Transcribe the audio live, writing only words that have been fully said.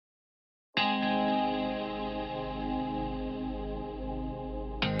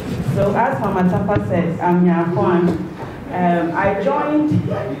So as Mama Tapa said, I'm Nyakoa. I joined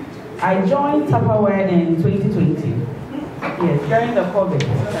Tupperware in 2020. Yes, during the COVID.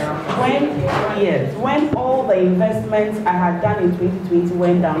 When all the investments I had done in 2020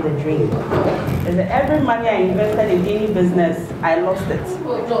 went down the drain. And every money I invested in any business, I lost it.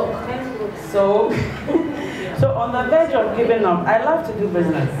 So on the verge of giving up, I love to do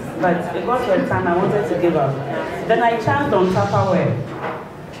business, but it got to a time I wanted to give up. Then I chanced on Tupperware.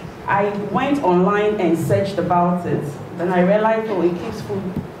 I went online and searched about it. Then I realized, oh, it keeps food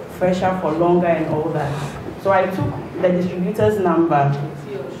fresher for longer and all that. So I took the distributor's number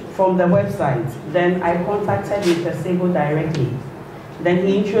from the website. Then I contacted Mr. Sego directly. Then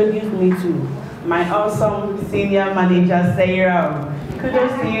he introduced me to my awesome senior manager, Seiram.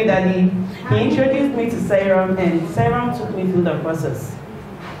 Kudos to you, Daddy. He introduced me to Seiram, and Seiram took me through the process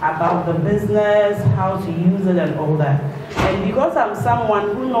about the business, how to use it and all that. And because I'm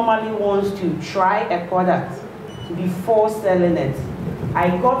someone who normally wants to try a product before selling it, I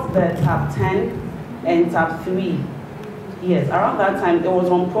got the tab 10 and tab 3. Yes, around that time, it was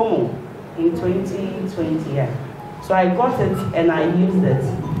on promo in 2020. Yeah. So I got it and I used it.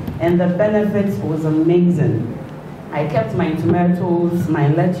 And the benefits was amazing. I kept my tomatoes, my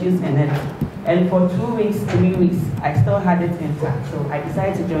lettuce in it. And for 2 weeks, 3 weeks, I still had it intact. So I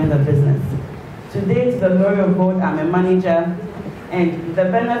decided to join the business. Today, to the glory of God, I'm a manager. And the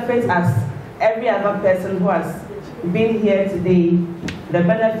benefits, as every other person who has been here today, the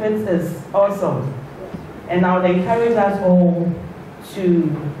benefits is awesome. And I would encourage us all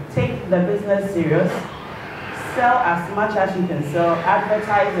to take the business serious, sell as much as you can sell,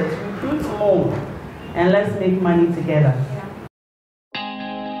 advertise it, recruit more, and let's make money together.